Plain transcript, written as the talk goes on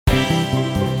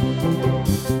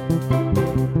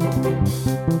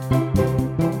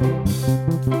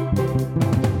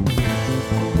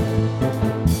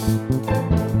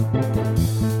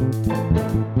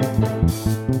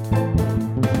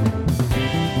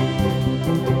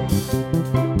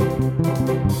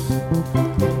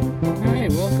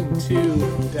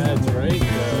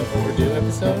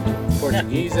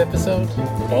Portuguese episode?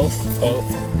 Both.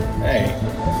 Hey.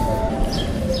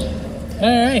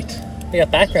 All right. We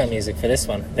got background music for this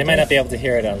one. They might not be able to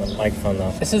hear it on the microphone,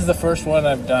 though. This is the first one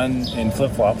I've done in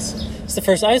flip-flops. It's the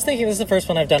first. I was thinking this is the first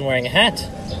one I've done wearing a hat.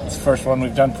 It's the first one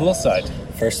we've done poolside.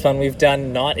 First one we've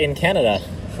done not in Canada.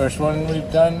 First one we've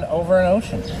done over an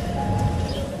ocean.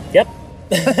 Yep.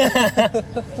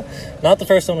 Not the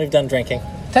first one we've done drinking.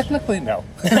 Technically, no.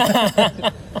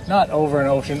 Not over an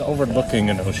ocean, overlooking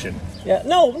an ocean. Yeah,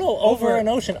 no, over an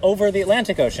ocean, over the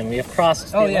Atlantic Ocean. We have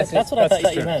crossed the Atlantic. That's what I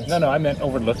thought you meant. No, I meant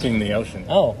overlooking the ocean.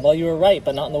 Oh, well, you were right,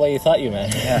 but not in the way you thought you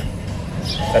meant. Yeah,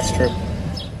 that's true.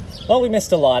 Well, we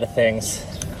missed a lot of things.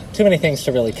 Too many things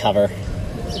to really cover.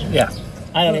 Yeah.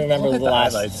 I don't even remember the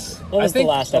last... highlights. What was the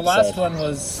last episode? The last one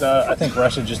was, I think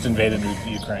Russia just invaded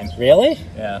Ukraine. Really?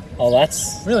 Yeah. Oh,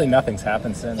 that's... Really, nothing's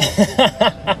happened since.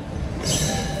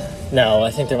 No,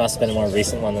 I think there must have been a more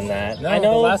recent one than that. No, I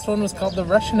know... the last one was called the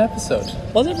Russian episode.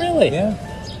 Was it really? Yeah.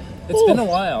 It's been a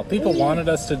while. People wanted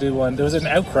us to do one. There was an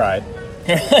outcry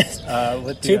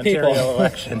with the Ontario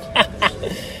election.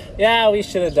 Yeah, we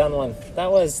should have done one.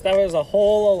 That was a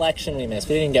whole election we missed.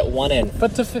 We didn't get one in.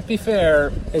 But to be fair,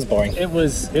 it was boring. It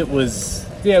was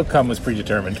the outcome was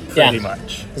predetermined pretty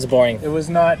much. It was boring. It was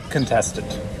not contested.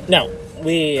 No,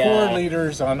 we poor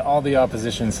leaders on all the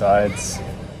opposition sides.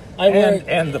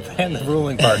 And the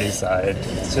ruling party side.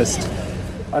 It's just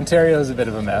Ontario's a bit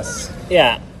of a mess.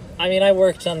 Yeah, I mean, I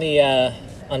worked on the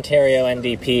Ontario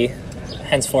NDP,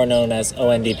 henceforth known as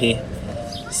ONDP,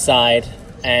 side,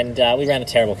 and we ran a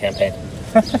terrible campaign.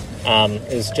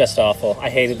 It was just awful. I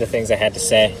hated the things I had to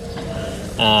say.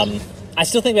 I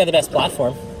still think we had the best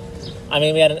platform. I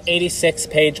mean, we had an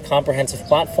 86-page comprehensive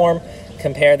platform.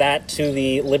 Compare that to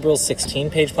the Liberals'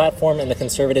 16-page platform and the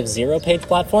Conservatives' 0-page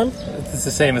platform. It's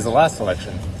the same as the last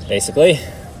election. Basically.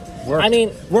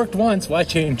 Worked once, why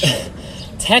change?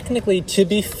 Technically, to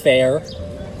be fair,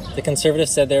 the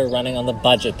Conservatives said they were running on the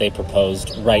budget they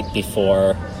proposed right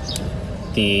before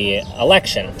the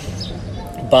election.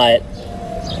 But,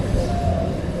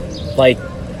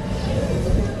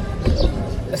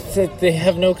 they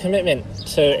have no commitment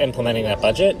to implementing that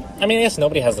budget. I mean, I guess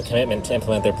nobody has the commitment to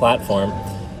implement their platform,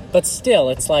 but still,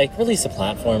 it's like, release a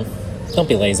platform. Don't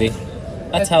be lazy.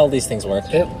 That's how these things work.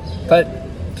 But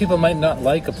people might not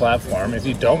like a platform. If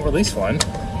you don't release one,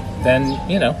 then,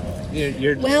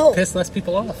 you're piss less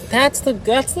people off. That's the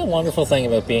wonderful thing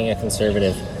about being a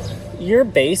conservative. Your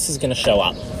base is going to show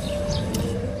up,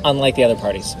 unlike the other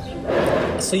parties.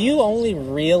 So you only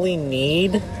really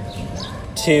need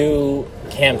to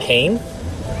campaign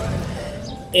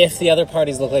if the other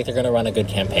parties look like they're going to run a good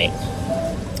campaign.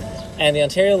 And the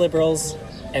Ontario Liberals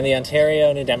and the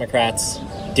Ontario New Democrats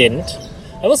didn't.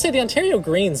 I will say the Ontario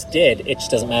Greens did. It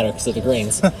just doesn't matter because of the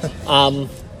Greens.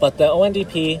 But the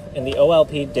ONDP and the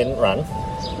OLP didn't run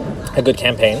a good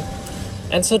campaign.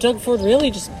 And so Doug Ford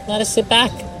really just let us sit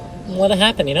back and let it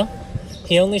happen,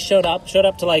 He only showed up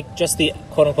to just the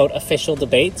quote-unquote official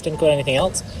debates, didn't go to anything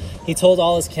else. He told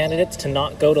all his candidates to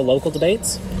not go to local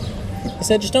debates. He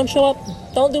said, just don't show up,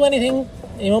 don't do anything,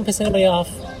 you won't piss anybody off,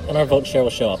 and our vote share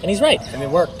will show up. And he's right. And it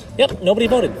worked. Yep, nobody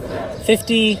voted.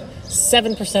 57%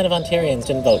 of Ontarians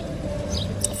didn't vote.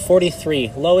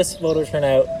 43, lowest voter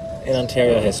turnout in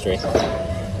Ontario history.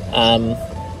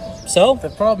 So?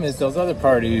 The problem is those other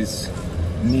parties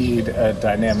need a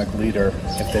dynamic leader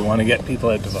if they want to get people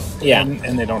out to vote. Yeah.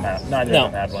 And they don't have, neither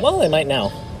of them had one. Well, they might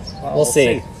now. We'll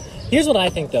see. Here's what I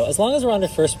think, though. As long as we're under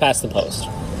first past the post,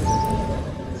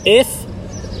 if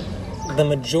the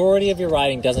majority of your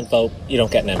riding doesn't vote, you don't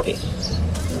get an MP.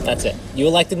 That's it. You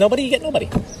elected nobody, you get nobody.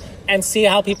 And see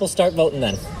how people start voting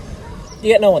then.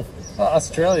 You get no one. Well,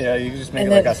 Australia, you can just make it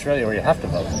like Australia where you have to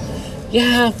vote.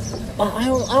 Yeah, well,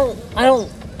 I don't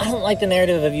like the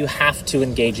narrative of you have to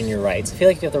engage in your rights. I feel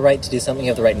like if you have the right to do something,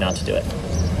 you have the right not to do it.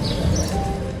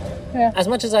 Yeah. As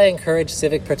much as I encourage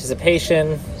civic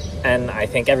participation, and I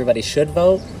think everybody should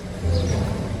vote,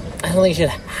 I don't think you should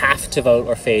have to vote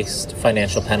or face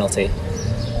financial penalty.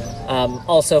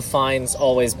 Also, fines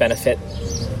always benefit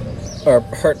or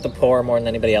hurt the poor more than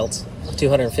anybody else. A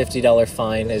 $250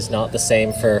 fine is not the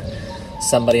same for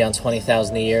somebody on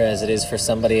 $20,000 a year as it is for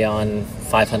somebody on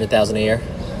 $500,000 a year.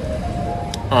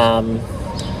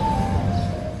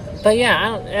 But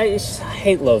yeah, I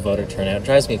hate low voter turnout. It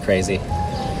drives me crazy.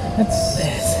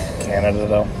 It's Canada,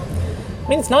 though. I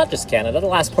mean, it's not just Canada. The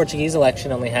last Portuguese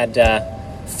election only had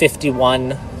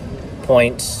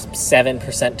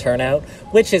 51.7% turnout,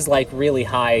 which is really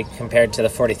high compared to the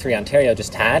 43 Ontario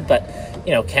just had. But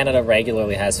Canada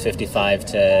regularly has 55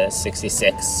 to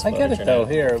 66. I get it though.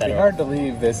 Here, it'd be hard to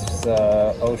leave this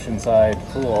Oceanside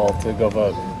pool to go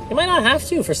vote. You might not have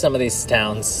to for some of these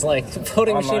towns. Like, the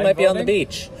voting machine Online might be on the voting?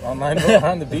 beach. Online voting,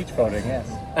 on the beach voting, yes.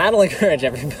 That'll encourage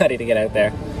everybody to get out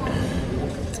there.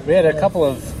 We had a couple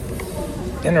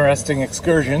of interesting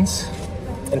excursions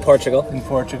In Portugal. in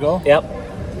Portugal. Yep.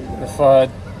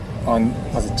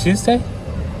 Was it Tuesday?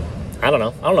 I don't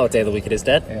know. I don't know what day of the week it is,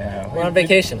 Dad. Yeah. We're on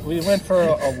vacation. We went for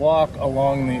a walk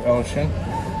along the ocean,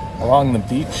 along the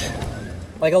beach.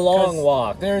 Like a long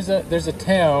walk. There's a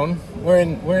town. We're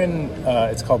in.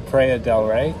 It's called Praia del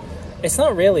Rey. It's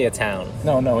not really a town.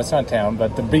 No, it's not town,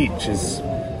 but the beach is.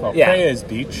 Well, Yeah. Praia is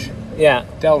beach. Yeah.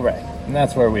 Del Rey, and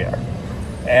that's where we are.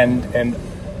 And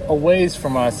a ways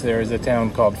from us there is a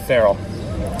town called Ferrol,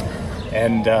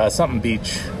 and something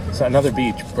beach. So another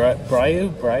beach, Baleo,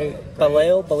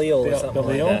 Baleo or something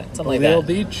like that. Something like that.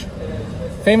 Beach,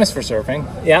 famous for surfing.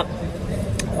 Yeah.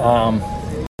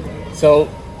 So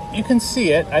you can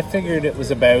see it. I figured it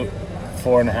was about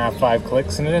 4.5, 5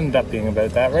 clicks, and it ended up being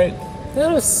about that, right?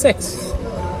 That was 6.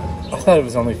 I thought it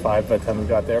was only 5 by the time we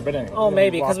got there, but anyway. Oh,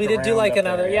 maybe, because we did do like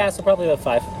another... There, yeah, so probably about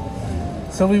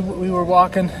 5. So we were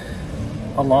walking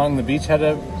along the beach, had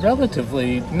a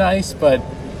relatively nice but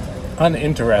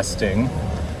uninteresting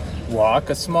walk,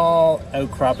 a small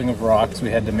outcropping of rocks we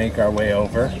had to make our way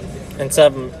over. And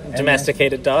some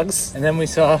domesticated dogs. And then we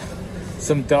saw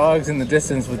some dogs in the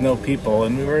distance with no people,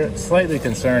 and we were slightly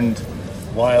concerned.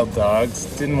 Wild dogs,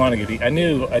 didn't want to get eaten. I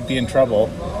knew I'd be in trouble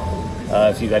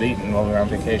if you got eaten while we were on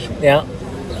vacation. Yeah.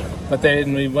 But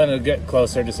then we went to get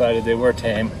closer, decided they were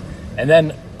tame, and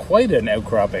then quite an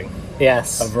outcropping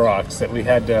Yes. of rocks that we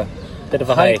had to Bit of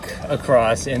a hike hike.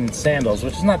 across in sandals,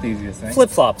 which is not the easiest thing.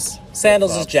 Flip-flops.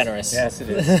 Sandals is generous. Yes, it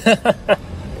is.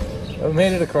 We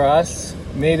made it across,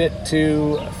 made it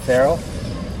to Ferrol,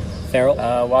 Feral.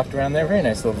 walked around there, very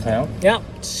nice little town. Yeah.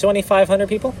 2,500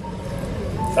 people.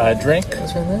 Drink,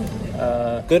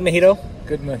 Good mojito.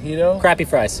 good mojito, Crappy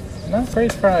fries. not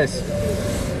great fries.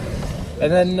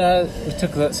 And then we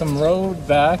took some road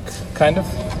back, kind of.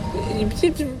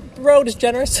 Road is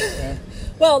generous.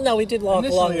 Well, no, we did walk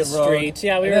along Initially the a road, street.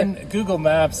 Yeah, we were... and then Google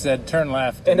Maps said turn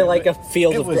left. Into like a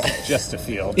field it of was grass. just a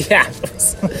field. Yeah.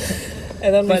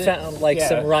 And then we But found like yeah.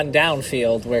 some run-down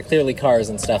field where clearly cars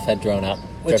and stuff had Which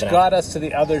driven got out. us to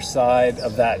the other side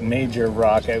of that major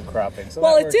rock outcropping. So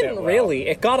Well, that it worked out didn't well. really.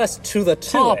 It got us to the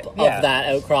top it, yeah. of that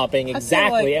outcropping feel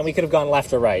exactly, like- and we could have gone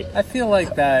left or right. I feel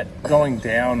like that going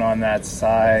down on that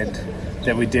side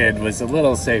that we did was a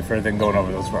little safer than going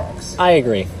over those rocks. I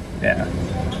agree. Yeah.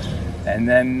 And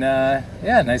then,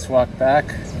 nice walk back.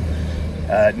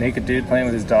 Naked dude playing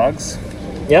with his dogs.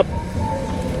 Yep.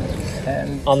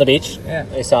 And On the beach. Yeah.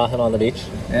 We saw him on the beach.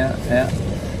 yeah.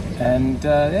 And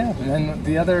then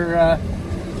the other,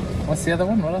 what's the other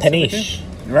one? What else did we do? Peniche.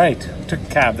 Right. Took a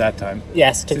cab that time.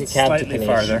 Yes, took a It's cab to slightly Peniche.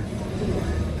 farther.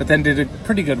 But then did a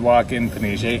pretty good walk in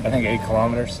Peniche, I think 8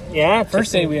 kilometers. Yeah.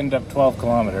 First day we ended up 12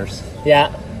 kilometers.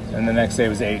 Yeah. And the next day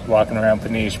was 8 walking around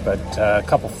Peniche, but a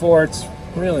couple forts,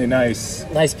 really nice.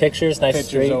 Nice pictures, nice Pictures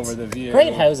streets. over the view.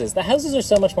 Great houses. The houses are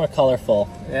so much more colorful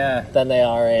Yeah, than they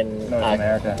are in North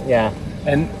America. Yeah.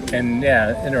 and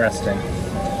yeah, interesting.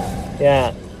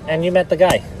 Yeah. And you met the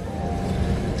guy.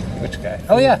 Which guy?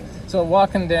 Oh yeah, so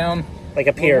walking down, Like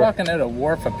a we're pier. walking out a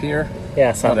wharf, a pier,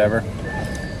 Yeah, so whatever.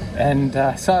 And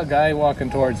I saw a guy walking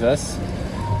towards us,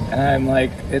 and I'm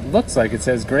like, it looks like it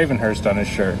says Gravenhurst on his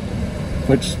shirt,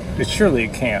 which surely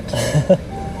it can't.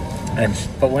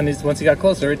 But once he got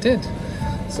closer, it did.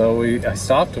 So I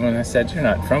stopped him and I said, "You're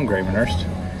not from Gravenhurst."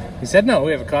 He said, "No,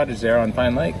 we have a cottage there on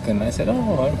Pine Lake." And I said,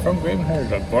 "Oh, I'm from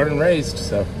Gravenhurst. I'm born and raised."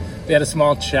 So we had a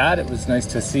small chat. It was nice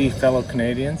to see fellow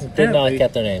Canadians. did not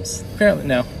get their names.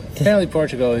 Apparently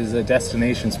Portugal is a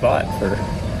destination spot for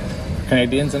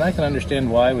Canadians, and I can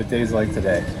understand why with days like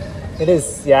today. It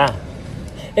is, yeah.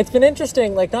 It's been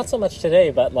interesting, like, not so much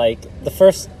today, but, like, the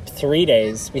first 3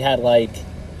 days, we had, like,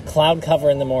 cloud cover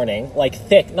in the morning, like,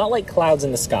 thick, not like clouds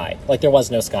in the sky. Like, there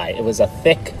was no sky. It was a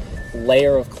thick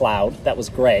layer of cloud that was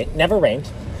gray. Never rained.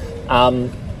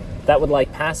 That would,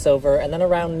 like, pass over, and then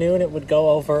around noon it would go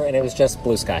over, and it was just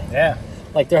blue sky. Yeah.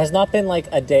 Like, there has not been, like,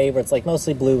 a day where it's, like,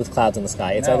 mostly blue with clouds in the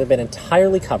sky. It's No. either been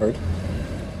entirely covered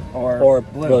or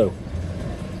blue.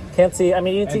 Can't see, I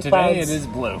mean, you can And see today clouds. it is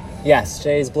blue. Yes,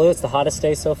 today is blue. It's the hottest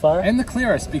day so far. And the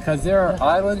clearest, because there are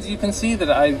islands you can see that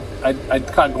I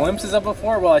caught glimpses of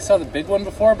before. Well, I saw the big one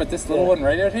before, but this little Yeah. one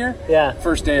right out here, Yeah.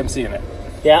 first day I'm seeing it.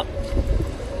 Yeah.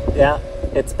 Yeah.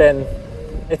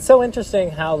 It's so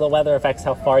interesting how the weather affects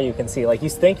how far you can see. Like, you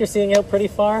think you're seeing out pretty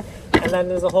far, and then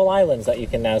there's a whole islands that you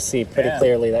can now see pretty Yeah.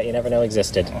 clearly that you never know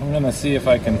existed. I'm gonna see if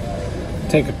I can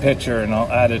take a picture and I'll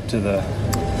add it to the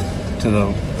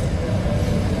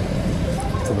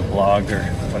blog or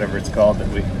whatever it's called that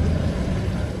we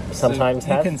sometimes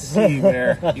so have. You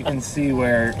can see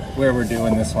where we're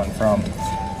doing this one from.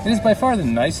 It is by far the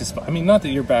nicest. I mean, not that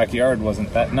your backyard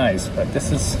wasn't that nice, but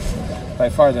this is by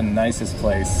far the nicest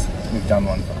place we've done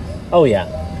one from. Oh yeah,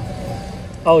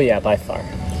 by far.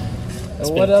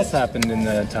 So what else happened in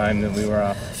the time that we were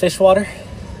off? Fish water.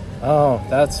 Oh,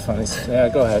 that's funny. Yeah,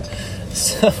 go ahead.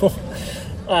 So,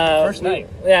 First night.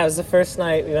 Yeah, it was the first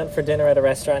night. We went for dinner at a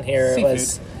restaurant here.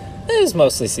 Seafood. It was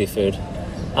mostly seafood,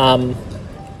 and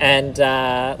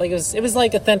like it was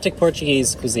like authentic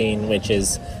Portuguese cuisine, which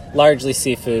is largely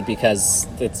seafood because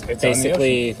it's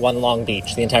basically one long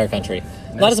beach, the entire country.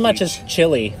 Nice Not as much beach. as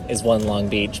Chile is one long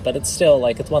beach, but it's still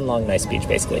like it's one long nice beach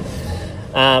basically.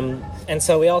 And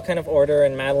so we all kind of order,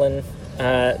 and Madeline,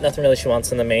 nothing really she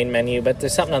wants on the main menu, but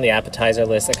there's something on the appetizer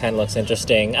list that kind of looks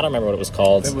interesting. I don't remember what it was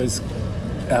called. It was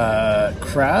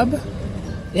crab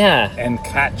Yeah, and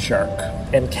cat shark.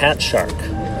 and cat shark.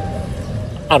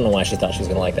 I don't know why she thought she was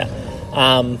going to like that.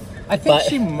 I think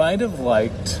she might have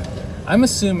liked. I'm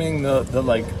assuming the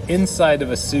like inside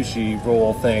of a sushi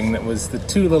roll thing that was the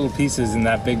two little pieces in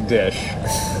that big dish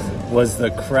was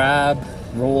the crab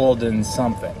rolled in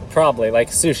something. Probably, like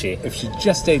sushi. If she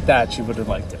just ate that, she would have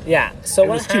liked it. Yeah, so It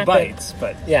what was two happened... bites,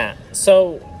 but Yeah,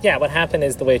 so, yeah, what happened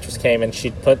is the waitress came and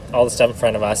she put all the stuff in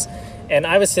front of us, and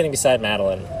I was sitting beside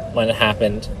Madeline when it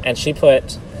happened, and she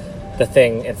put the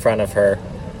thing in front of her,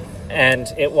 and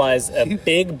it was a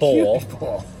big bowl,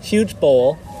 huge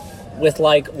bowl, with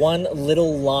like one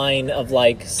little line of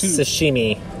like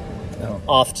sashimi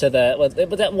off to the... Well,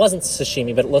 but that wasn't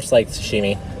sashimi, but it looked like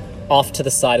sashimi. Off to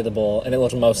the side of the bowl, and it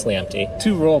looked mostly empty.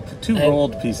 Two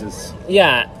rolled pieces.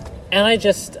 Yeah, and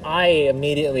I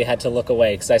immediately had to look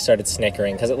away because I started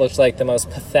snickering because it looked like the most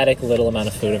pathetic little amount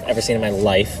of food I've ever seen in my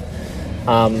life.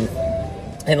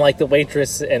 And like the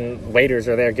waitress and waiters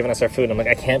are there giving us our food, and I'm like,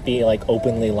 I can't be like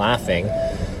openly laughing.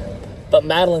 But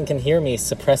Madeline can hear me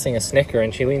suppressing a snicker,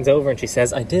 and she leans over and she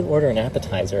says, I did order an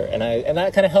appetizer. And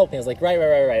that kind of helped me. I was like,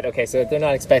 right. Okay, so they're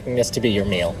not expecting this to be your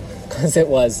meal. Because it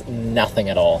was nothing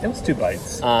at all. It was two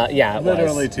bites. Yeah, it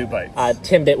Literally was. 2 bites.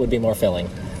 Timbit would be more filling.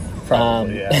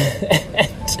 Probably, yeah.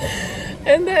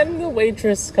 And then the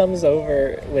waitress comes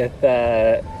over with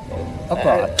A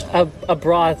broth. a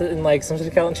broth and like some sort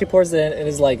of kettle, and she pours it in, and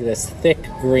it's like this thick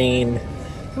green.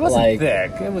 It wasn't like,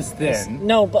 thick. It was thin.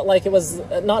 No, but like it was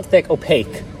not thick,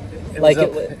 opaque.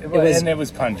 It was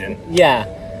pungent. Yeah,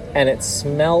 and it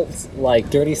smelled like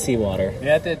dirty seawater.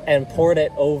 Yeah, it did. And poured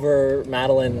it over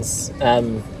Madeline's 2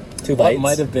 bites. What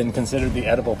might have been considered the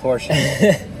edible portion.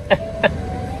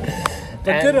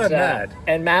 But good on Mad.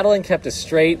 And Madeline kept a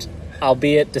straight,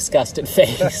 albeit disgusted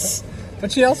face.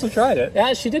 But she also tried it.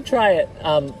 Yeah, she did try it.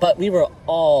 But we were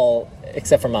all,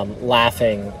 except for Mom,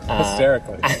 laughing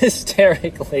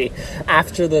hysterically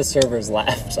after the servers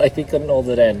left. Like, we couldn't hold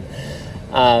it in.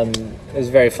 It was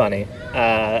very funny.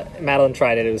 Madeline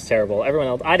tried it. It was terrible. Everyone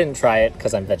else, I didn't try it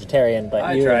because I'm vegetarian. But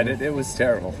I tried it. It was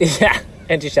terrible. Yeah,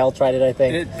 and Giselle tried it. I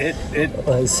think it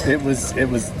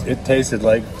tasted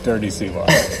like dirty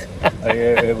seawater.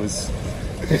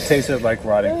 It tasted like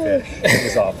rotting fish. It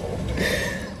was awful.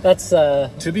 That's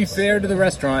To be fair to the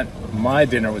restaurant, my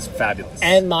dinner was fabulous.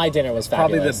 and my dinner was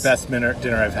Probably fabulous. the best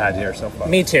dinner I've had here so far.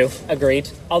 Me too. Agreed.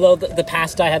 Although the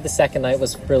pasta I had the second night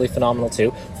was really phenomenal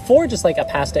too. For just like a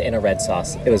pasta in a red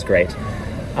sauce, it was great.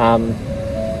 And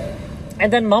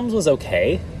then Mum's was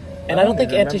okay. And I don't think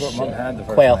remember what Mum had the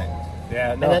first quail. night.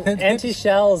 Yeah, no. And then Auntie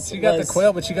Shell's She got was, the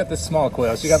quail, but she got the small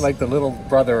quail. She got like the little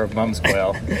brother of Mum's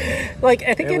quail. Like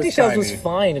I think It Auntie was Shell's was tiny.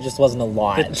 fine. It just wasn't a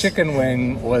lot. The chicken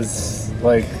wing was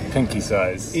like pinky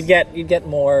size. You'd get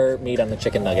more meat on the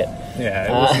chicken nugget. Yeah,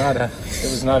 it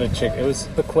was not a chicken. It was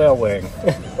the quail wing.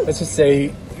 Let's just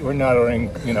say we're not ordering,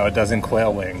 a dozen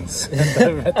quail wings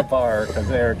at the bar because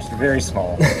they're just very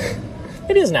small.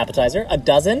 It is an appetizer. A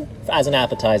dozen as an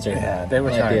appetizer. Yeah, they were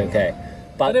might tiny. be okay.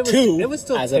 But it was, two it was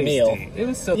still as tasty. a meal. It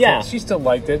was still Yeah. tasty. She still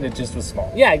liked it. It just was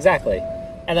small. Yeah, exactly.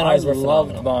 And then I ours were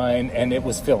loved phenomenal. mine, and it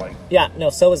was filling. Yeah,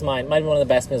 no, so was mine. Might have been one of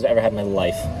the best meals I've ever had in my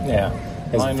life. Yeah,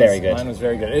 It was very good. Mine was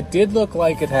very good. It did look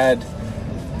like it had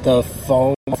the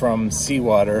foam from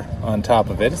seawater on top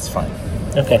of it. It's fine.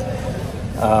 Okay.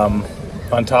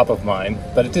 On top of mine,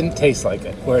 but it didn't taste like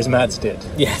it, whereas Matt's did.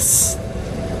 Yes.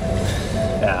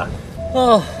 Yeah.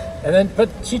 Oh, And then, but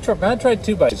Matt tried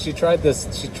 2 bites. She tried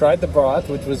the broth,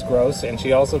 which was gross, and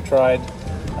she also tried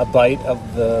a bite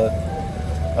of the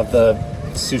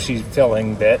sushi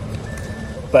filling bit.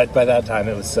 But by that time,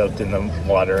 it was soaked in the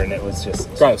water, and it was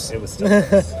just Gross. It was still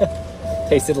gross.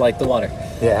 tasted like the water.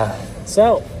 Yeah.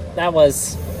 So, that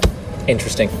was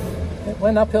interesting. It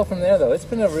went uphill from there, though. It's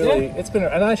been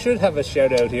and I should have a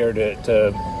shout out here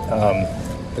to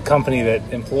the company that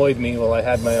employed me while I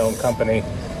had my own company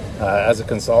as a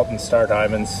consultant, Star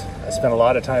Diamonds. I spent a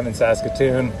lot of time in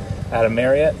Saskatoon at a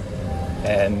Marriott,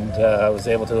 and I was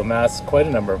able to amass quite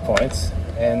a number of points,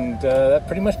 and that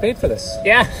pretty much paid for this.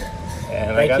 Yeah.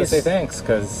 And I got to say thanks,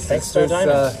 because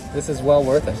this is well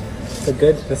worth it.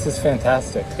 This is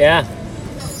fantastic. Yeah.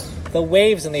 The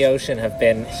waves in the ocean have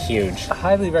been huge. I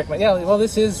highly recommend. Yeah, well,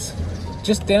 this is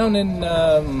just down in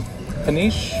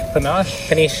Peniche.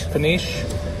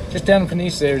 Just down in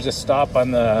Peniche, there's a stop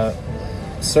on the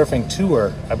surfing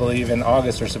tour, I believe, in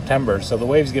August or September. So the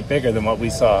waves get bigger than what we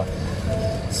saw.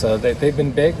 So they've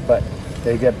been big, but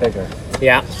they get bigger.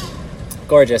 Yeah.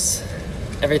 Gorgeous.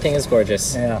 Everything is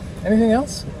gorgeous. Yeah. Anything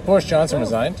else? Boris Johnson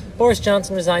resigned. Boris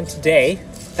Johnson resigned today.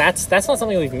 That's not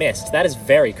something we've missed. That is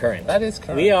very current. That is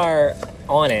current. We are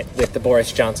on it with the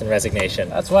Boris Johnson resignation.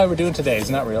 That's why we're doing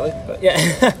today's, not really, but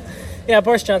yeah. Yeah,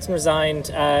 Boris Johnson resigned.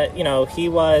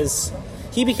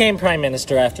 He became Prime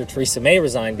Minister after Theresa May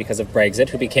resigned because of Brexit,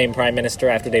 who became Prime Minister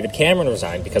after David Cameron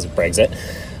resigned because of Brexit.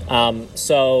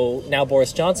 So now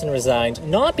Boris Johnson resigned,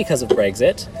 not because of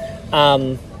Brexit.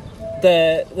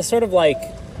 The sort of like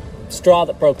straw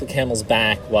that broke the camel's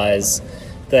back was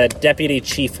the Deputy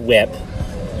Chief Whip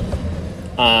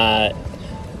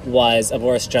was a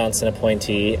Boris Johnson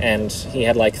appointee, and he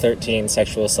had like 13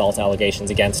 sexual assault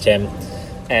allegations against him.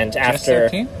 And after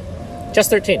just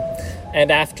 13.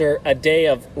 And after a day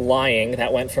of lying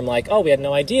that went from like, oh, we had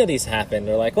no idea these happened,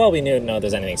 or like, well, we didn't know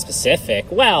there's anything specific.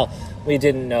 Well, we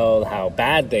didn't know how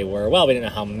bad they were. Well, we didn't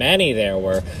know how many there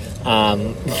were.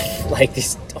 Like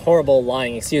these horrible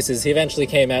lying excuses. He eventually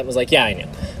came out and was like, yeah,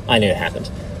 I knew it happened.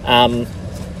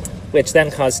 Which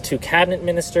then caused two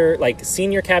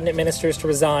senior cabinet ministers to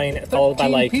resign, followed by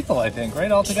like people, I think, right,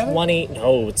 altogether? 20,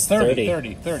 no, it's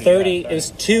 30. 30. It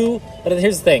was two, but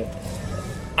here's the thing.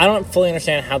 I don't fully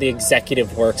understand how the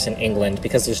executive works in England,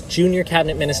 because there's junior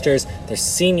cabinet ministers, there's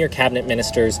senior cabinet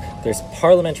ministers, there's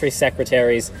parliamentary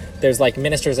secretaries, there's like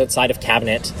ministers outside of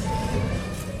cabinet.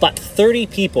 But 30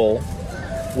 people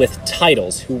with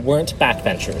titles who weren't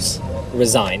backbenchers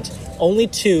resigned. Only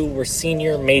 2 were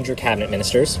senior major cabinet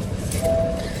ministers.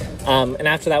 And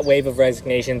after that wave of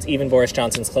resignations, even Boris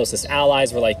Johnson's closest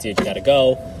allies were like, dude, you gotta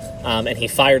go. And he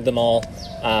fired them all.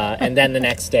 And then the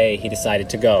next day, he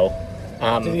decided to go.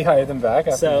 Did he hire them back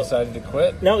after he decided to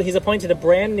quit? No, he's appointed a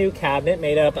brand new cabinet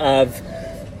made up of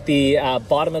the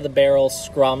bottom-of-the-barrel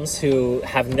scrums who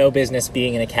have no business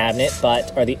being in a cabinet,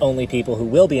 but are the only people who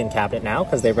will be in cabinet now,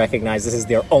 because they recognize this is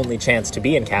their only chance to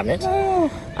be in cabinet.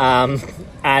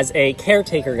 As a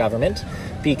caretaker government,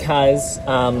 because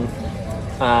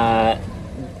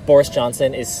Boris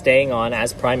Johnson is staying on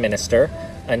as Prime Minister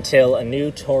until a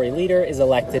new Tory leader is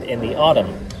elected in the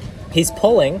autumn. He's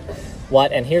pulling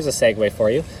what, and here's a segue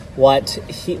for you, what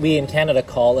we in Canada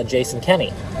call a Jason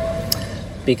Kenney.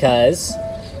 Because,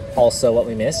 also what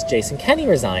we missed, Jason Kenney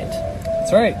resigned.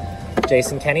 That's right.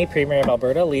 Jason Kenney, Premier of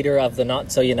Alberta, leader of the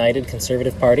not-so-united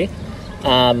Conservative Party,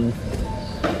 the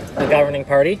governing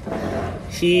party.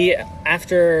 He,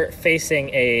 after facing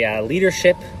a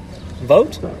leadership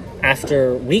vote,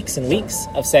 after weeks and weeks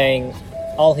of saying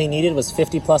all he needed was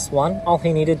 50 plus 1, all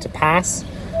he needed to pass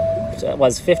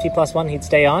was 50 plus 1, he'd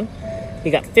stay on. He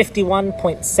got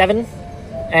 51.7,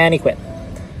 and he quit.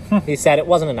 He said it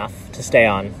wasn't enough to stay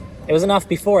on. It was enough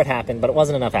before it happened, but it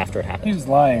wasn't enough after it happened. He was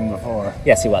lying before.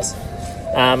 Yes, he was.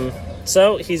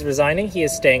 So he's resigning. He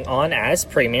is staying on as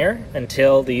Premier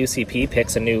until the UCP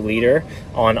picks a new leader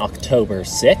on October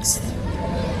 6th.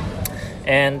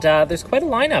 And there's quite a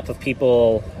lineup of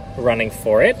people running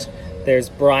for it. There's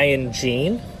Brian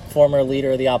Jean, former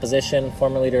leader of the opposition,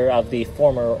 former leader of the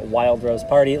former Wild Rose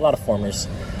Party, a lot of formers.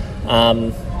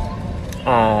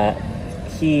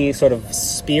 He sort of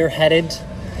spearheaded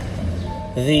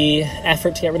the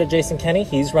effort to get rid of Jason Kenney.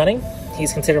 He's running.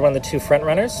 He's considered one of the 2 front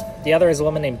runners. The other is a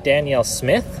woman named Danielle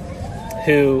Smith,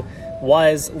 who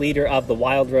was leader of the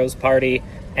Wild Rose Party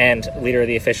and leader of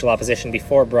the official opposition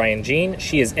before Brian Jean.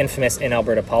 She is infamous in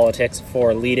Alberta politics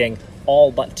for leading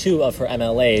all but 2 of her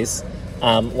MLAs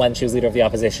when she was leader of the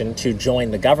opposition to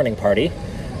join the governing party.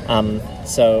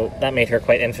 So that made her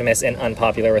quite infamous and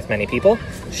unpopular with many people.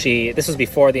 This was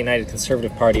before the United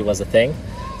Conservative Party was a thing.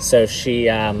 So she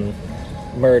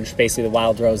merged basically the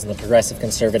Wild Rose and the Progressive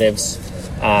Conservatives.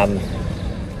 And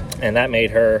that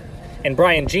made her... And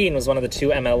Brian Jean was one of the 2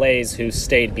 MLAs who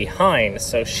stayed behind.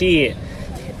 So she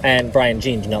and Brian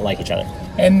Jean do not like each other.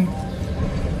 And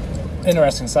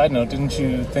interesting side note, didn't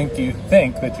you think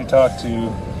that you talked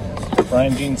to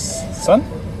Brian Jean's son?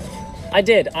 I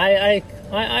did. I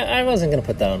wasn't going to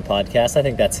put that on podcast. I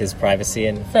think that's his privacy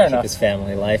and keep his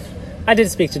family life. I did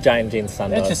speak to Brian Jean's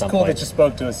son, though, It's at just some cool point. that you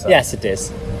spoke to his son. Yes, it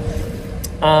is.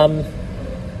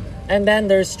 And then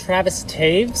there's Travis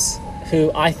Taves,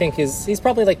 who I think he's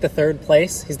probably like the third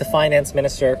place. He's the finance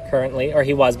minister currently, or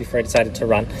he was before he decided to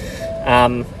run.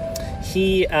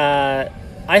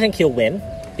 I think he'll win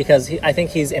because I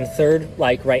think he's in third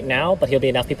like right now, but he'll be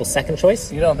enough people's second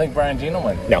choice. You don't think Brian Jean will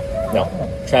win? No.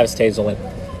 Travis Taves will win.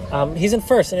 He's in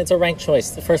first, and it's a ranked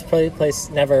choice. The first place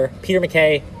never. Peter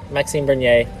MacKay, Maxime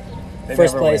Bernier. They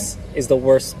First never place is the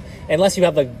worst, unless you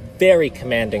have a very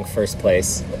commanding first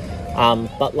place.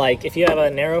 But like if you have a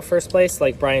narrow first place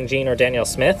like Brian Jean or Danielle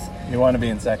Smith, You want to be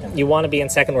in second. you want to be in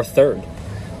second or third.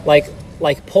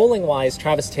 Like polling wise,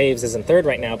 Travis Taves is in third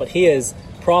right now, but he is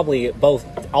probably both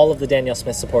all of the Danielle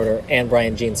Smith supporter and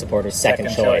Brian Jean supporters second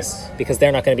Second choice choice. because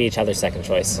they're not going to be each other's second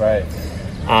choice. Right.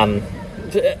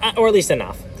 Or at least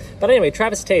enough. But anyway,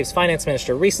 Travis Taves, finance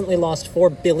minister, recently lost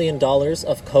 $4 billion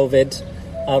of COVID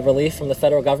relief from the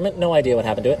federal government. No idea what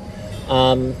happened to it.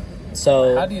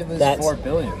 So How do you lose $4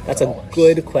 billion? That's a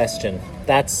good question.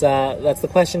 That's the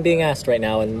question being asked right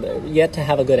now, and yet to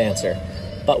have a good answer.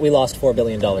 But we lost $4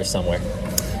 billion somewhere.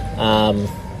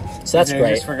 So that's You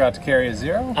great. just forgot to carry a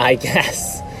zero? I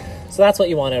guess. So that's what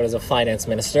you want out as a finance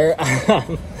minister.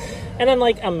 And then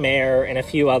like a mayor and a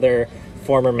few other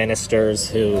former ministers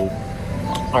who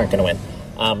aren't going to win.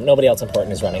 Nobody else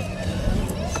important is running.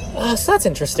 So that's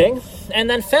interesting. And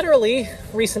then federally,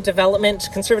 recent development,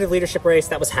 conservative leadership race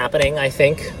that was happening, I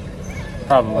think,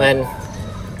 Probably. when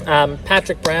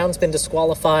Patrick Brown's been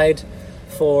disqualified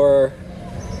for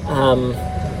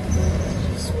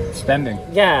Spending.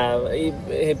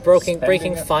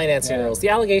 breaking financing Yeah. rules. The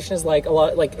allegation is like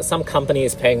some company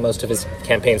is paying most of his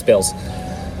campaign's bills,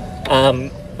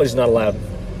 which is not allowed.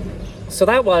 So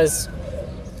that was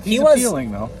He's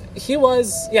appealing, though.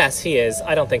 yes, he is.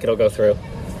 I don't think it'll go through.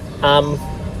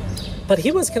 But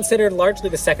he was considered largely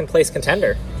the second place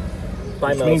contender by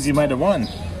Which most. means you might have won.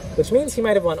 Which means he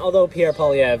might have won, although Pierre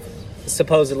Poilievre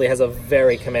supposedly has a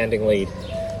very commanding lead.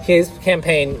 His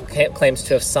campaign claims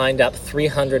to have signed up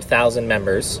 300,000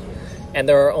 members, and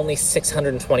there are only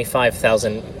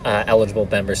 625,000 eligible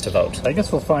members to vote. I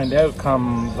guess we'll find out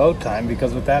come vote time,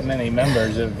 because with that many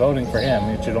members voting for him,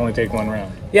 it should only take one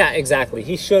round. Yeah, exactly.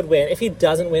 He should win. If he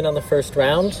doesn't win on the first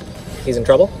round, he's in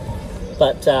trouble.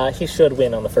 But he should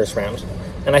win on the first round,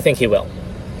 and I think he will.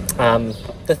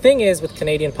 The thing is with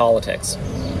Canadian politics,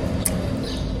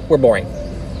 we're boring.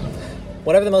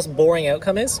 Whatever the most boring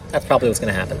outcome is, that's probably what's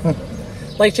going to happen.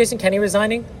 Like Jason Kenney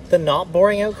resigning, the not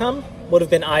boring outcome would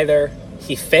have been either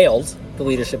he failed the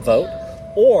leadership vote,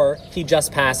 or he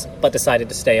just passed but decided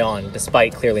to stay on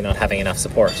despite clearly not having enough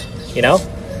support, you know?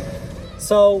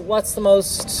 So what's the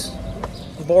most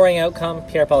boring outcome?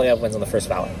 Pierre Poilievre wins on the first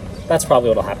ballot. That's probably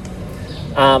what'll happen.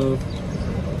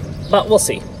 But we'll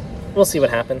see. We'll see what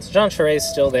happens. Jean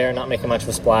Charest's still there, not making much of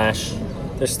a splash.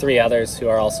 There's three others who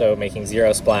are also making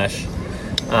zero splash.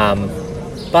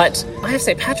 But I have to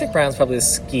say, Patrick Brown's probably the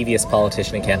skeeviest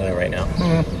politician in Canada right now.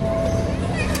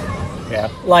 Yeah.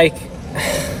 Like,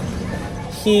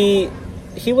 he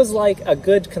was like a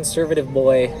good conservative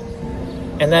boy,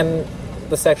 and then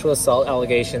the sexual assault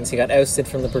allegations, he got ousted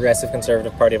from the Progressive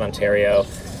Conservative Party of Ontario.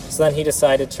 So then he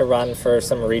decided to run for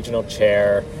some regional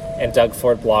chair, and Doug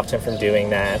Ford blocked him from doing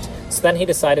that. So then he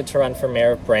decided to run for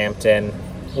mayor of Brampton,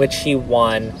 which he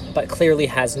won, but clearly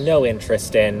has no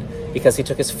interest in, because he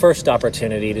took his first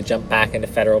opportunity to jump back into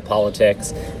federal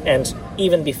politics. And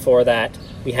even before that,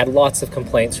 we had lots of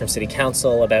complaints from City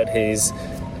Council about his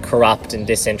corrupt and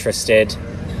disinterested.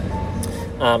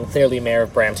 Clearly, mayor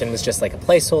of Brampton was just like a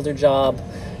placeholder job.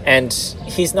 And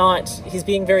he's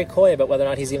being very coy about whether or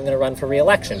not he's even going to run for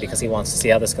re-election, because he wants to see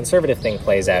how this conservative thing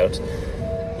plays out.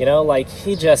 You know, like,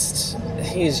 he's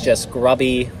just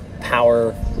grubby,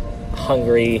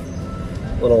 power-hungry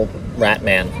little rat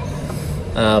man.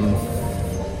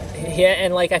 Yeah,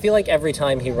 and like, I feel like every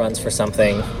time he runs for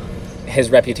something, his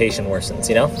reputation worsens,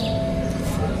 you know?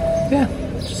 Yeah.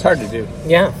 It's hard to do.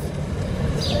 Yeah.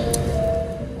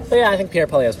 But yeah, I think Pierre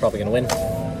Poilievre is probably going to win.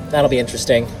 That'll be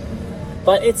interesting.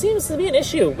 But it seems to be an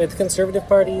issue with conservative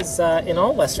parties in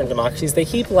all Western democracies. They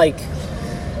keep, like,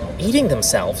 eating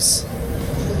themselves.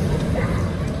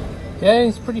 Yeah,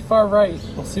 he's pretty far right.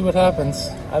 We'll see what happens.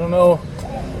 I don't know.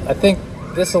 I think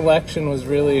this election was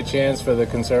really a chance for the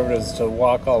Conservatives to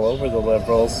walk all over the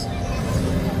Liberals.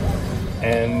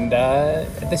 And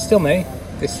they still may.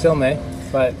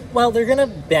 But Well, they're going to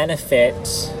benefit.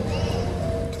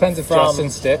 depends if From- Justin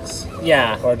sticks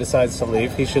Yeah, or decides to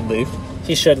leave. He should leave.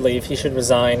 he should leave. He should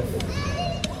resign.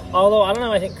 Although, I don't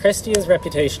know, I think Christia's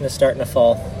reputation is starting to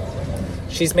fall.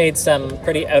 She's made some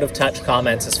pretty out-of-touch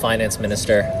comments as finance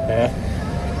minister. Yeah.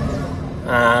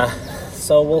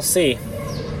 So we'll see.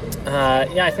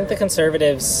 Yeah, I think the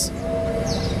Conservatives...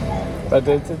 But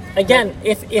Again,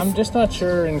 if I'm just not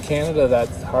sure in Canada that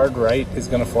hard right is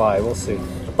going to fly. We'll see.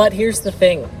 But here's the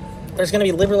thing. There's going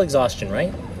to be Liberal exhaustion,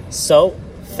 right? So,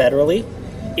 federally,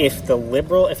 if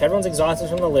everyone's exhausted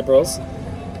from the Liberals,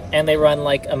 and they run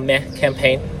like a meh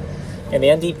campaign, and the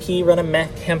NDP run a meh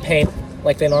campaign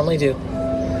like they normally do.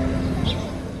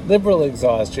 Liberal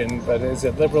exhaustion, but is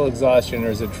it Liberal exhaustion or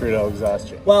is it Trudeau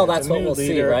exhaustion? Well, that's what we'll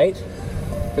see, right?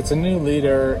 If it's a new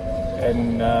leader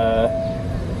and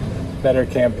better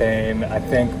campaign, I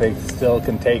think they still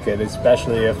can take it,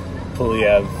 especially if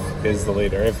Poilievre is the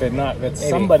leader. If it's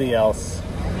somebody else,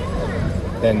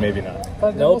 then maybe not.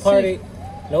 But No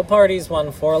party's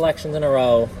won 4 elections in a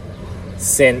row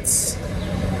since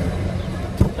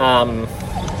the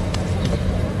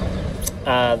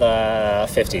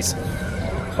 50s.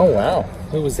 Oh wow,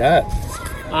 who was that?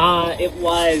 It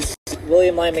was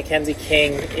William Lyon Mackenzie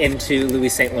King into Louis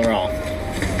Saint Laurent.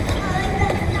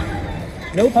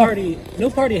 No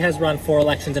party has run 4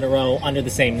 elections in a row under the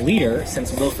same leader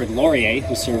since Wilfrid Laurier,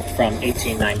 who served from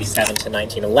 1897 to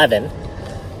 1911.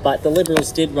 But the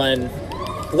Liberals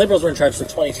were in charge for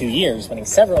 22 years, winning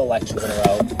several elections in a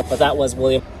row. But that was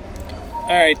William.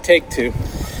 All right, take 2.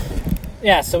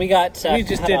 Yeah, so we got. We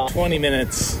just did 20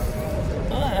 minutes.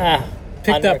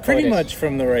 Picked up pretty much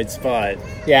from the right spot.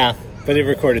 Yeah. But it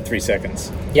recorded 3 seconds.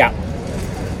 Yeah.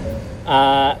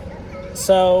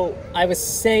 So I was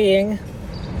saying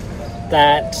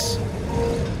that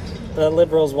the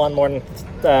Liberals won more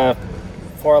than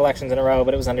 4 elections in a row,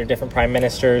 but it was under different prime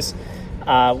ministers.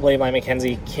 William Lyon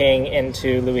Mackenzie King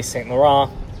into Louis Saint Laurent.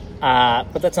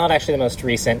 But that's not actually the most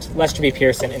recent. Lester B.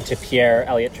 Pearson into Pierre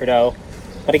Elliott Trudeau.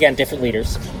 But again, different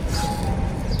leaders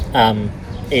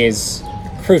is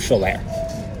crucial there.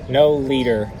 No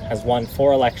leader has won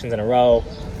 4 elections in a row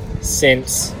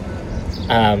since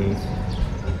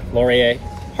Laurier.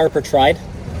 Harper tried.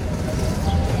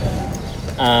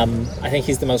 I think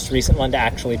he's the most recent one to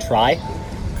actually try.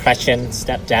 Chrétien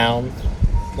stepped down.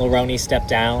 Mulroney stepped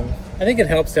down. I think it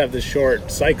helps to have the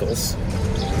short cycles.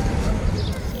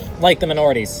 Like the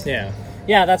minorities. Yeah.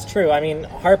 Yeah, that's true. I mean,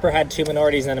 Harper had 2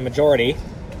 minorities and a majority,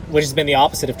 which has been the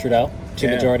opposite of Trudeau. 2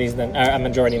 majorities, then a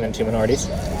majority and then 2 minorities.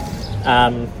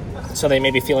 So they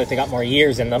maybe feel like they got more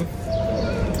years in them.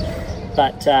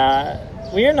 But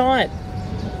we're not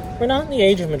in the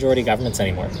age of majority governments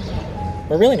anymore.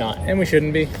 We're really not. And we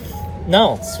shouldn't be.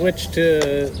 No. Switch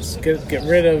to get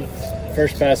rid of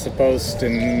first past the post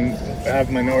and have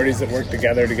minorities that work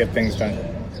together to get things done.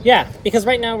 Yeah, because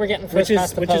right now we're getting first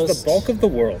past the post. Which is the bulk of the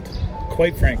world,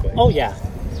 quite frankly. Oh, yeah.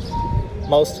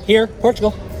 Most. Here,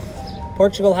 Portugal.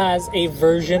 Portugal has a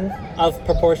version of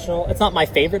proportional. It's not my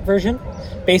favorite version.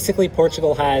 Basically,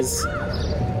 Portugal has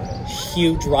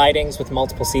huge ridings with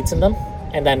multiple seats in them,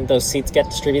 and then those seats get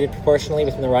distributed proportionally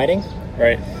within the riding.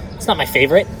 Right. It's not my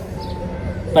favorite,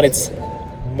 but it's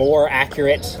more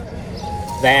accurate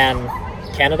than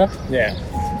Canada. Yeah.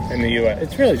 In the U.S.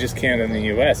 It's really just Canada and the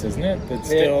U.S., isn't it? It's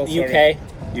still UK.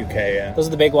 UK, yeah. Those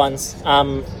are the big ones.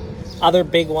 Other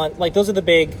big ones, like those are the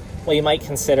big, what you might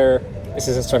consider, this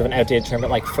isn't sort of an outdated term,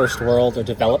 but like first world or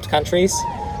developed countries.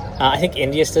 I think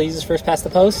India still uses first past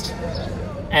the post.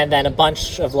 And then a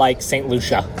bunch of like St.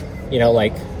 Lucia,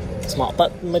 like small.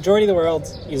 But the majority of the world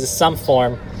uses some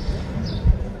form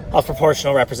of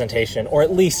proportional representation, or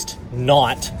at least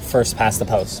not first past the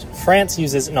post. France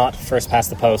uses not first past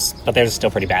the post, but theirs is still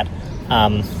pretty bad.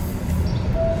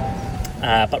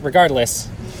 But regardless,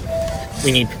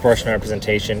 we need proportional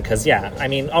representation because,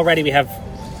 already we have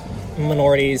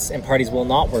minorities and parties will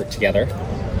not work together.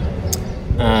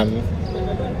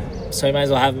 So you might as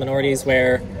well have minorities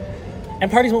and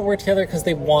parties won't work together because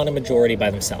they want a majority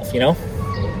by themselves,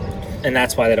 And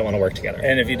that's why they don't want to work together.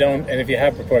 And if you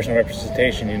have proportional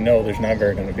representation, there's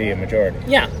never going to be a majority.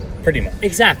 Yeah. Pretty much.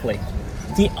 Exactly.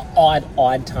 The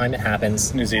odd time it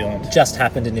happens. New Zealand. Just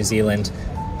happened in New Zealand.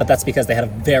 But that's because they had a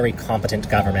very competent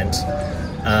government.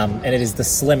 And it is the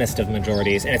slimmest of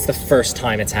majorities. And it's the first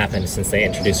time it's happened since they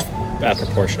introduced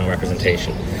proportional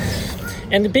representation.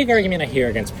 And the big argument I hear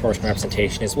against proportional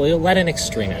representation is, well, you'll let in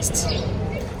extremists.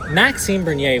 Maxime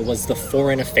Bernier was the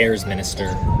foreign affairs minister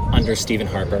under Stephen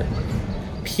Harper.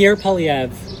 Pierre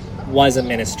Poilievre was a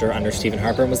minister under Stephen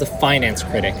Harper and was the finance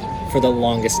critic for the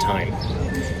longest time.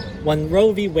 When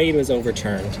Roe v. Wade was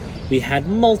overturned, we had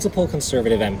multiple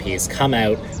conservative MPs come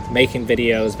out making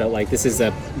videos about, like, this is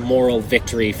a moral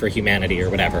victory for humanity or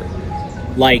whatever.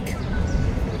 Like,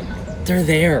 they're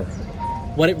there.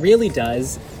 What it really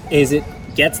does is it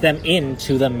gets them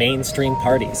into the mainstream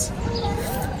parties.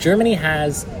 Germany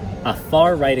has a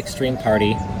far-right extreme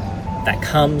party that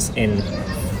comes in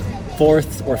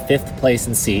 4th or 5th place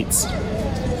in seats,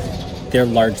 they're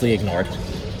largely ignored.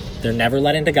 They're never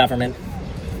let into government.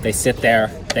 They sit there,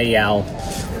 they yell.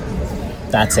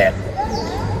 That's it.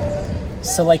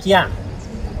 So, like, yeah,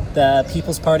 the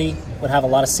People's Party would have a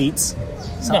lot of seats.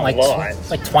 Something Not a lot.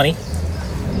 Like 20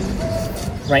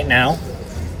 right now.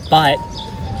 But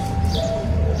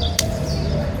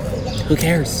who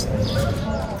cares?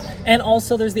 And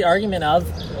also there's the argument of,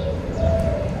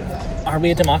 are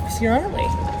we a democracy or aren't we?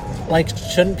 Like,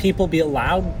 shouldn't people be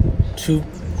allowed to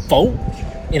vote?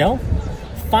 You know?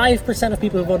 5% of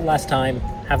people who voted last time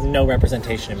have no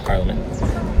representation in Parliament.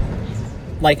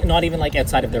 Like, not even, like,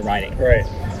 outside of their riding. Right.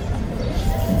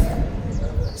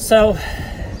 So,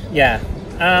 yeah.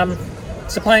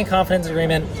 Supply and confidence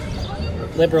agreement,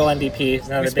 Liberal NDP is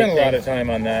another We big spent a thing. lot of time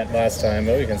on that last time,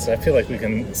 but I feel like we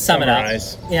can Sum it up.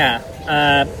 summarize. Yeah.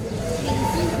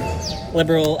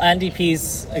 Liberal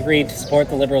NDPs agreed to support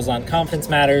the Liberals on confidence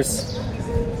matters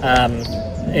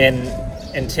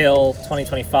until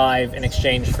 2025 in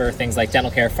exchange for things like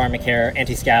dental care, pharmacare,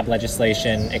 anti-scab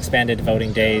legislation, expanded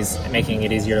voting days, making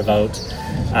it easier to vote,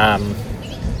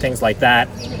 things like that.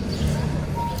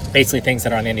 Basically things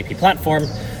that are on the NDP platform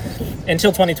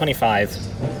until 2025.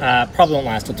 Probably won't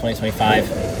last till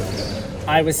 2025.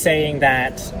 I was saying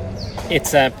that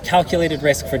it's a calculated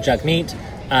risk for Jagmeet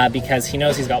because he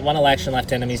knows he's got one election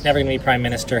left in him. He's never going to be prime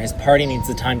minister. His party needs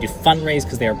the time to fundraise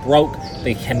because they are broke.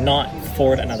 They cannot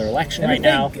afford another election right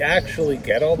now. If they actually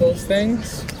get all those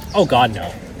things, Oh, God,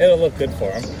 no. it'll look good for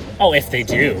them. Oh, if they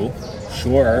do,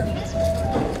 sure.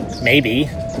 Maybe.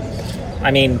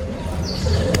 I mean,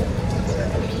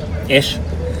 ish.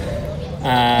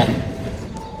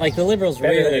 Like, the Liberals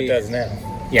Better than really... it does now.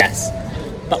 Yes,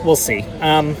 but we'll see.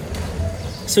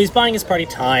 So he's buying his party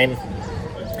time.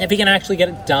 If he can actually get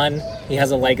it done, he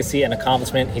has a legacy and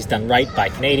accomplishment. He's done right by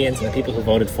Canadians and the people who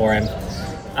voted for him.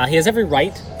 He has every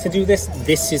right to do this.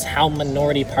 This is how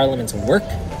minority parliaments work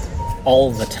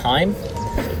all the time.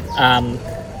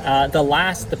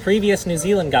 The previous New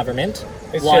Zealand government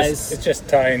It's just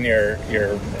tying your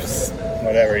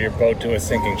boat to a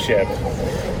sinking ship.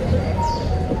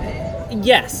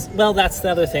 Yes. Well, that's the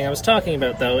other thing I was talking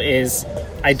about, though, is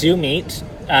I do meet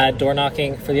door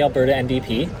knocking for the Alberta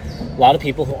NDP. A lot of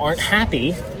people who aren't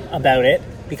happy about it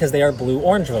because they are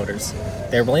blue-orange voters.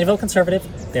 They're willing to vote Conservative.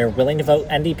 They're willing to vote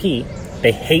NDP.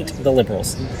 They hate the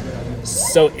Liberals.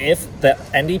 So if the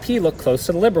NDP look close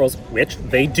to the Liberals, which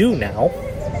they do now,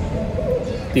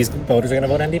 these voters are going to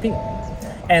vote NDP.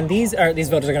 And these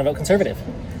voters are going to vote Conservative.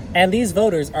 And these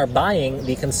voters are buying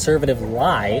the Conservative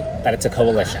lie that it's a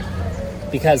coalition.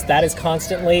 Because that is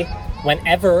constantly,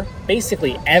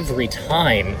 basically every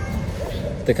time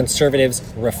the Conservatives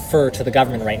refer to the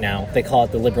government right now, they call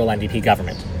it the Liberal NDP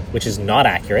government, which is not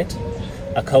accurate.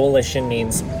 A coalition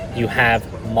means you have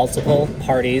multiple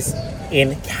parties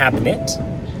in cabinet.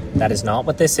 That is not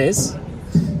what this is.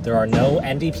 There are no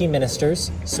NDP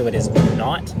ministers, so it is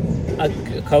not a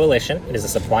coalition. It is a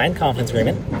supply and confidence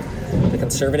agreement. The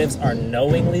Conservatives are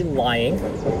knowingly lying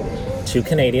to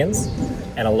Canadians,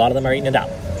 and a lot of them are eating it up.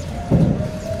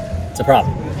 It's a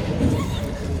problem.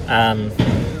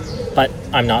 But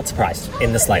I'm not surprised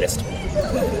in the slightest.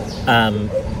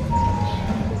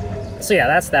 So yeah,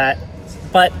 that's that.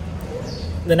 But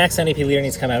the next NDP leader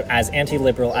needs to come out as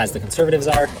anti-liberal as the Conservatives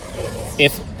are,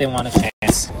 if they want a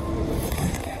chance.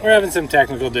 We're having some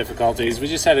technical difficulties. We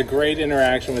just had a great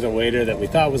interaction with a waiter that we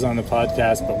thought was on the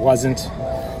podcast but wasn't,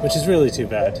 which is really too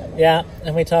bad. Yeah,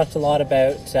 and we talked a lot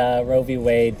about Roe v.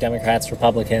 Wade, Democrats,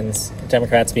 Republicans,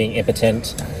 Democrats being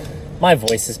impotent. My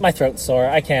throat's sore.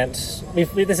 I can't.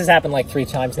 This has happened like 3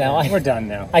 times now. We're done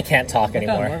now. I can't talk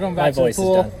anymore. We're going My back to the voice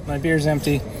pool. is done. My beer's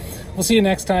empty. We'll see you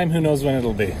next time. Who knows when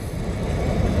it'll be.